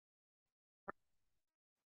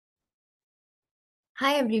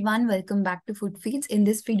Hi everyone, welcome back to Food Feeds. In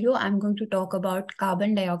this video, I'm going to talk about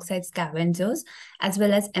carbon dioxide scavengers as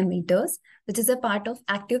well as emitters, which is a part of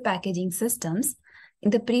active packaging systems. In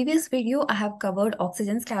the previous video, I have covered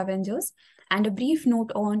oxygen scavengers and a brief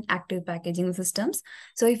note on active packaging systems.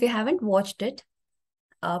 So if you haven't watched it,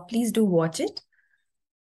 please do watch it.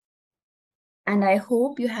 And I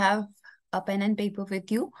hope you have a pen and paper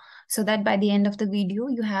with you so that by the end of the video,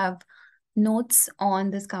 you have notes on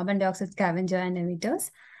this carbon dioxide scavenger and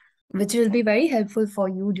emitters, which will be very helpful for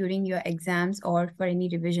you during your exams or for any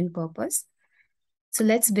revision purpose. So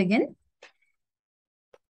let's begin.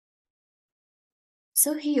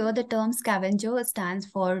 So here the term scavenger stands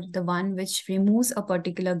for the one which removes a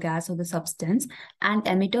particular gas or the substance, and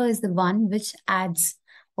emitter is the one which adds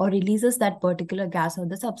or releases that particular gas or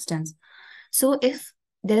the substance. So if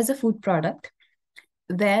there is a food product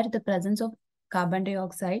where the presence of carbon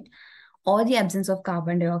dioxide or the absence of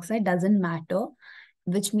carbon dioxide doesn't matter,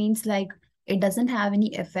 which means like it doesn't have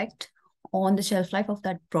any effect on the shelf life of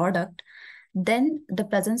that product, then the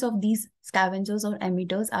presence of these scavengers or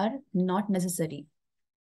emitters are not necessary.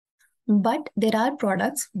 But there are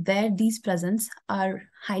products where these presents are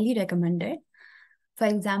highly recommended. For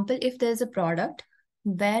example, if there's a product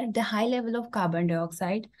where the high level of carbon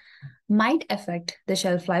dioxide might affect the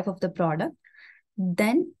shelf life of the product,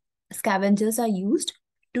 then scavengers are used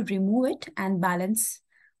to remove it and balance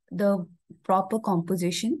the proper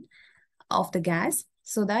composition of the gas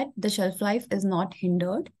so that the shelf life is not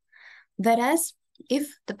hindered. Whereas if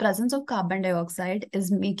the presence of carbon dioxide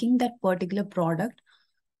is making that particular product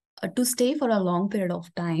to stay for a long period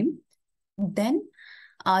of time, then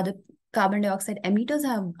the carbon dioxide emitters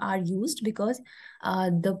are used because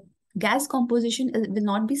the gas composition will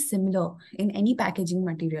not be similar in any packaging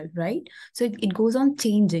material, right? So it goes on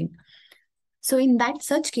changing. So in that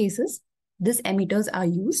such cases, these emitters are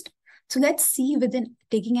used. So let's see within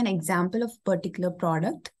taking an example of particular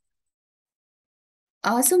product.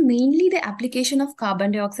 So mainly the application of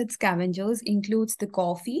carbon dioxide scavengers includes the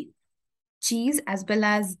coffee, cheese, as well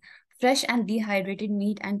as fresh and dehydrated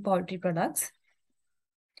meat and poultry products.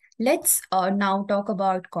 Let's now talk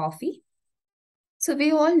about coffee. So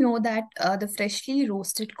we all know that the freshly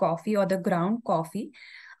roasted coffee or the ground coffee,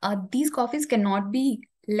 these coffees cannot be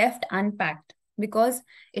left unpacked because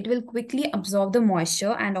it will quickly absorb the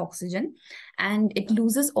moisture and oxygen, and it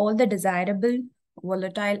loses all the desirable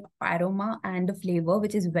volatile aroma and the flavor,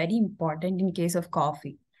 which is very important in case of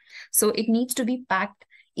coffee. So it needs to be packed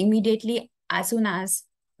immediately as soon as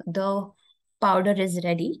the powder is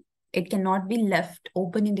ready. It cannot be left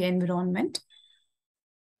open in the environment.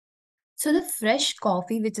 So the fresh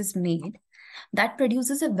coffee which is made, that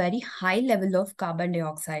produces a very high level of carbon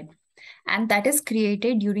dioxide, and that is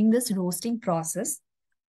created during this roasting process,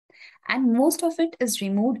 and most of it is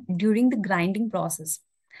removed during the grinding process.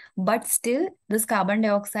 But still this carbon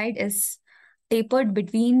dioxide is tapered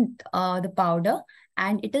between the powder,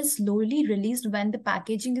 and it is slowly released when the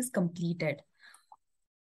packaging is completed.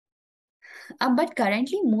 But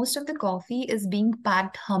currently most of the coffee is being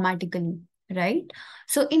packed hermetically, right?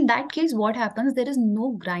 So in that case, what happens, there is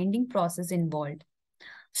no grinding process involved.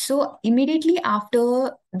 So immediately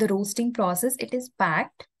after the roasting process, it is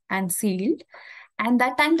packed and sealed, and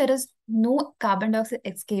that time there is no carbon dioxide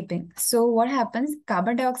escaping. So what happens,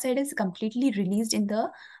 carbon dioxide is completely released in the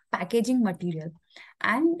packaging material,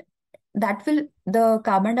 and the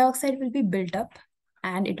carbon dioxide will be built up,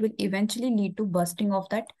 and it will eventually lead to bursting of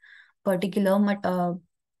that particular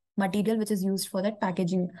material which is used for that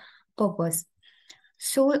packaging purpose.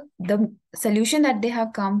 So the solution that they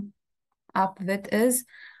have come up with is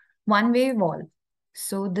one-way valve.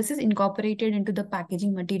 So this is incorporated into the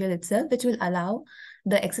packaging material itself, which will allow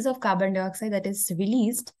the excess of carbon dioxide that is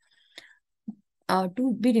released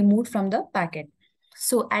to be removed from the packet.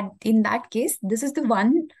 So in that case, this is the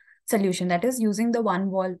one solution, that is using the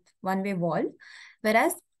one-way valve,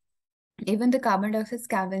 whereas even the carbon dioxide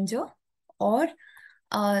scavenger or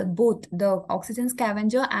both the oxygen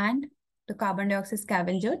scavenger and the carbon dioxide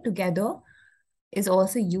scavenger together is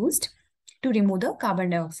also used to remove the carbon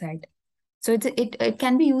dioxide. So it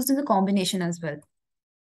can be used as a combination as well.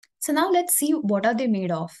 So now let's see what are they made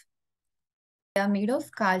of. They are made of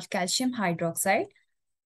calcium hydroxide,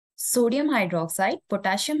 sodium hydroxide,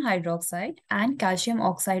 potassium hydroxide, and calcium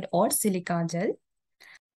oxide or silica gel.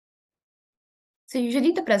 So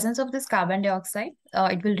usually the presence of this carbon dioxide,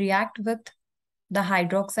 it will react with the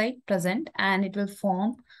hydroxide present and it will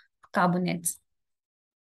form carbonates.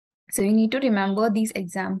 So you need to remember these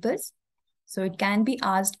examples. So it can be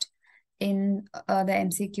asked in the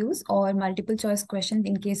MCQs or multiple choice questions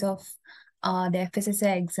in case of the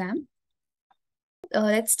FSSAI exam.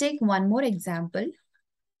 Let's take one more example.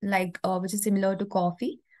 which is similar to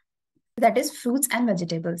coffee, that is fruits and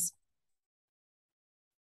vegetables.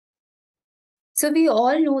 So we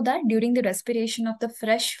all know that during the respiration of the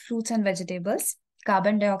fresh fruits and vegetables,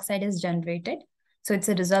 carbon dioxide is generated. So it's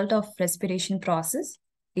a result of respiration process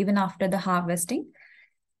even after the harvesting.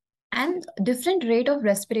 And different rate of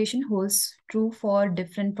respiration holds true for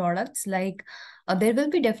different products. There will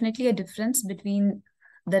be definitely a difference between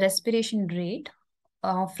the respiration rate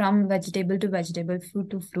from vegetable to vegetable, fruit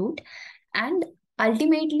to fruit. And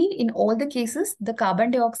ultimately, in all the cases, the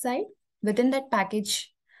carbon dioxide within that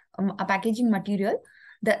a packaging material,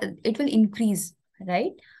 it will increase,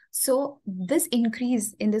 right? So this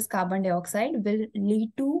increase in this carbon dioxide will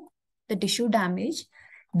lead to the tissue damage,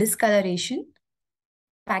 discoloration,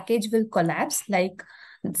 package will collapse, like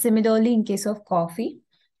similarly in case of coffee,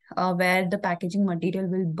 where the packaging material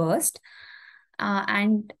will burst.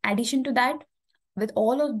 And addition to that, with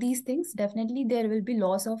all of these things, definitely there will be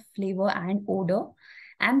loss of flavor and odor,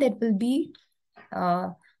 and there will be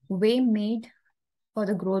way made for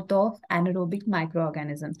the growth of anaerobic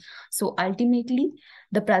microorganisms. So ultimately,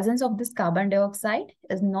 the presence of this carbon dioxide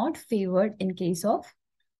is not favored in case of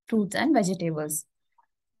fruits and vegetables.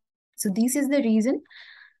 So this is the reason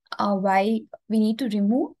why we need to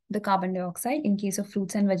remove the carbon dioxide in case of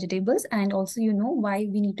fruits and vegetables, and also why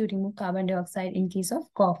we need to remove carbon dioxide in case of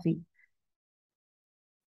coffee.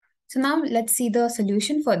 So now let's see the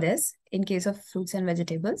solution for this in case of fruits and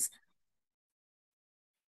vegetables.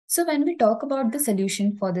 So when we talk about the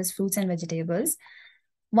solution for this fruits and vegetables,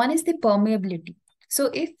 one is the permeability. So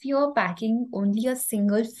if you're packing only a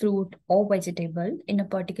single fruit or vegetable in a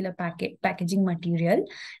particular packaging material,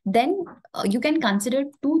 then you can consider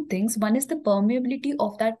two things. One is the permeability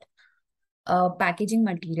of that packaging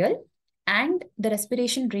material and the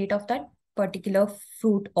respiration rate of that particular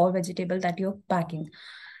fruit or vegetable that you're packing.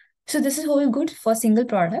 So this is all good for single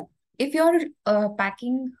product. If you're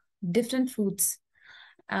packing different fruits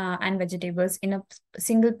and vegetables in a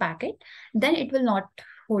single packet, then it will not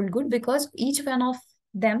hold good, because each one of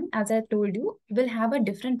them, as I told you, will have a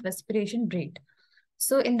different respiration rate.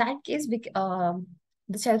 So in that case, the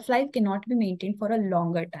shelf life cannot be maintained for a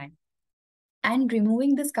longer time. And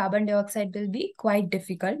removing this carbon dioxide will be quite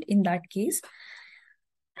difficult in that case.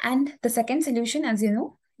 And the second solution, as you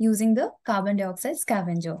know, using the carbon dioxide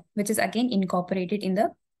scavenger, which is again incorporated in the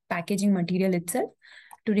packaging material itself,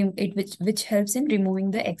 which helps in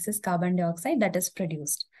removing the excess carbon dioxide that is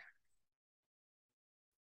produced.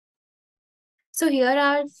 So here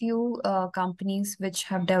are a few companies which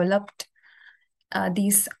have developed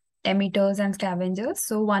these emitters and scavengers.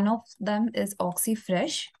 So one of them is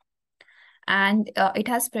OxyFresh, and it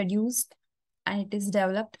has produced and it is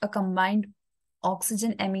developed a combined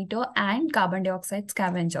oxygen emitter and carbon dioxide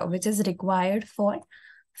scavenger, which is required for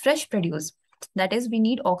fresh produce. That is, we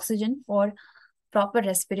need oxygen for proper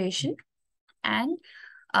respiration, and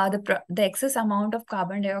the excess amount of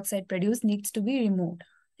carbon dioxide produced needs to be removed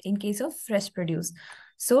in case of fresh produce.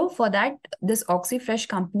 So for that, this OxyFresh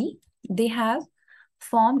company, they have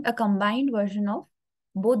formed a combined version of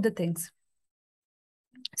both the things.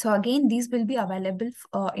 So again, these will be available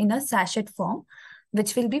in a sachet form,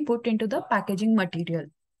 which will be put into the packaging material.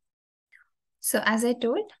 So as I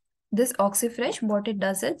told, this OxyFresh, what it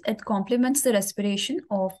does is it complements the respiration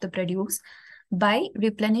of the produce by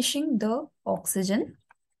replenishing the oxygen.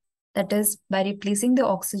 That is, by replacing the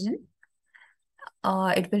oxygen,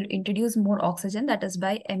 it will introduce more oxygen, that is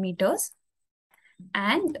by emitters,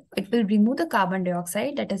 and it will remove the carbon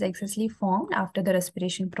dioxide that is excessively formed after the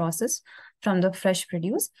respiration process from the fresh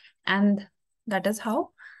produce. And that is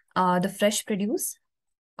how the fresh produce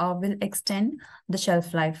will extend the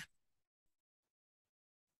shelf life.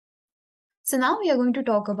 So now we are going to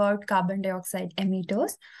talk about carbon dioxide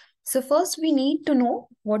emitters. So first we need to know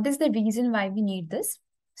what is the reason why we need this.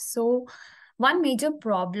 So one major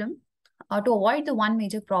problem, to avoid the one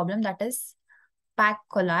major problem, that is pack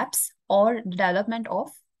collapse or development of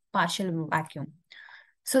partial vacuum.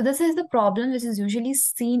 So this is the problem which is usually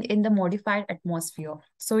seen in the modified atmosphere.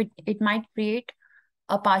 So it might create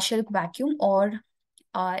a partial vacuum, or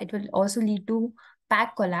it will also lead to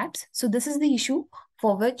pack collapse. So this is the issue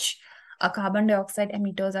for which carbon dioxide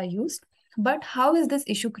emitters are used. But how is this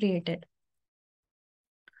issue created?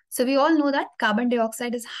 So we all know that carbon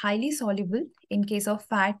dioxide is highly soluble in case of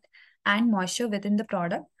fat and moisture within the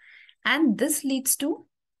product, and this leads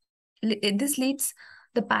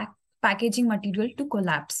the packaging material to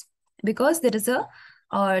collapse, because there is a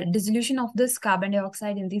dissolution of this carbon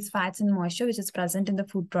dioxide in these fats and moisture which is present in the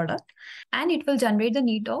food product, and it will generate the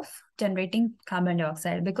need of generating carbon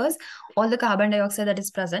dioxide, because all the carbon dioxide that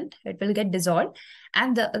is present, it will get dissolved,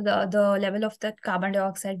 and the level of that carbon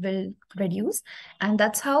dioxide will reduce, and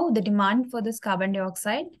that's how the demand for this carbon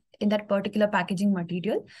dioxide in that particular packaging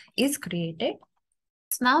material is created.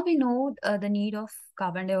 So now we know the need of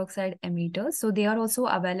carbon dioxide emitters. So they are also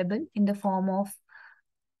available in the form of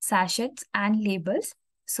sachets and labels.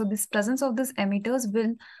 So this presence of these emitters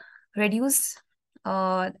will reduce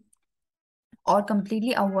or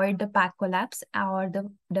completely avoid the pack collapse or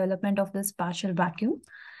the development of this partial vacuum.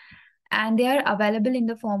 And they are available in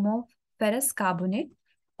the form of ferrous carbonate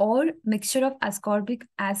or mixture of ascorbic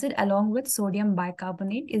acid along with sodium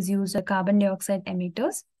bicarbonate is used as carbon dioxide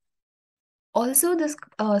emitters. Also, this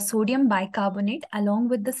sodium bicarbonate along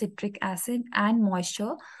with the citric acid and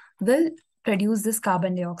moisture will produce this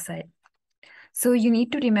carbon dioxide. So you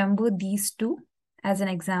need to remember these two as an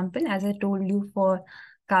example, as I told you for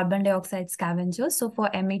carbon dioxide scavengers. So for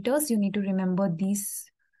emitters, you need to remember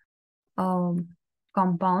these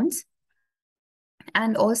compounds.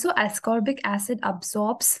 And also ascorbic acid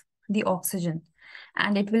absorbs the oxygen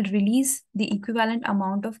and it will release the equivalent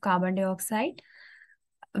amount of carbon dioxide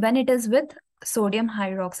when it is with sodium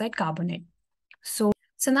hydroxide carbonate. So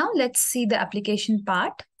now let's see the application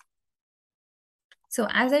part. So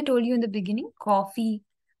as I told you in the beginning, coffee,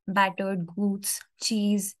 battered goods,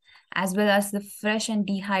 cheese, as well as the fresh and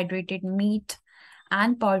dehydrated meat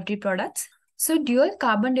and poultry products. So dual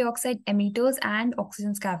carbon dioxide emitters and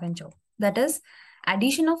oxygen scavenger. That is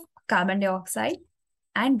addition of carbon dioxide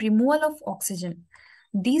and removal of oxygen.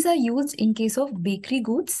 These are used in case of bakery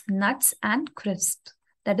goods, nuts and crisps.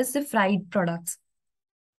 That is the fried products.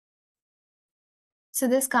 So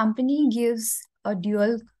this company gives a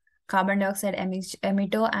dual carbon dioxide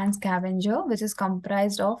emitter and scavenger, which is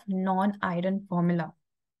comprised of non-iron formula.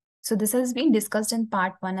 So this has been discussed in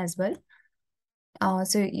part 1 as well.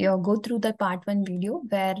 So you go through the part 1 video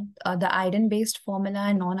where the iron-based formula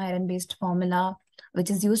and non-iron-based formula,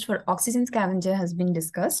 which is used for oxygen scavenger, has been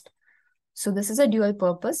discussed. So this is a dual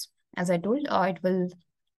purpose. As I told, it will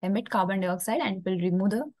emit carbon dioxide and it will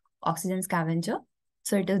remove the oxygen scavenger.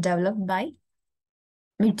 So it is developed by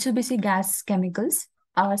Mitsubishi Gas Chemicals.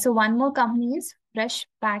 So one more company is Fresh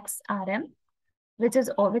Packs RM, which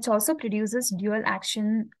also produces dual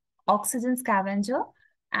action oxygen scavenger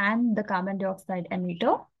and the carbon dioxide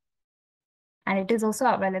emitter. And it is also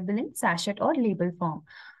available in sachet or label form.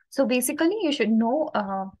 So basically, you should know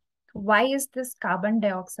why is this carbon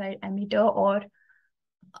dioxide emitter or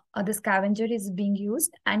the scavenger is being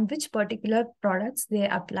used and which particular products they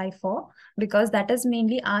apply for, because that is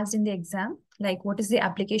mainly asked in the exam, like what is the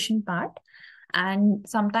application part. And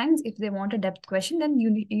sometimes if they want a depth question, then you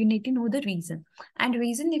need to know the reason. And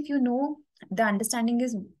reason, if you know, the understanding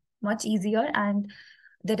is much easier and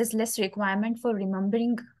there is less requirement for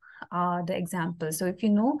remembering the example. So if you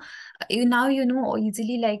know, now you know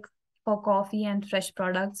easily, like for coffee and fresh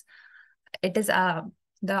products, it is the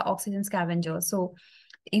oxygen scavenger. So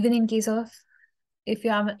even in case of, if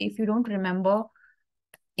you don't remember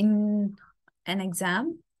in an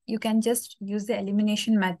exam, you can just use the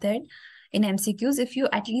elimination method in MCQs if you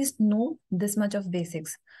at least know this much of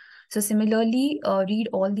basics. So similarly, read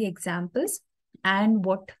all the examples and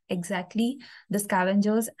what exactly the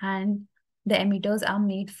scavengers and the emitters are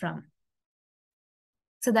made from.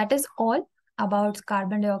 So that is all about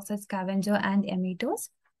carbon dioxide scavenger and emitters.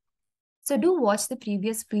 So do watch the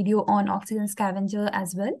previous video on oxygen scavenger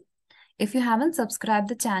as well. If you haven't subscribed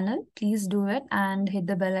the channel, please do it and hit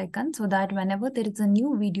the bell icon so that whenever there is a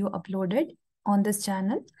new video uploaded on this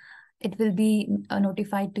channel, it will be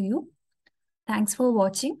notified to you. Thanks for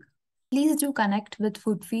watching. Please do connect with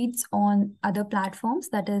Food Feeds on other platforms,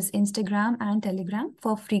 that is Instagram and Telegram,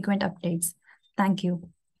 for frequent updates. Thank you.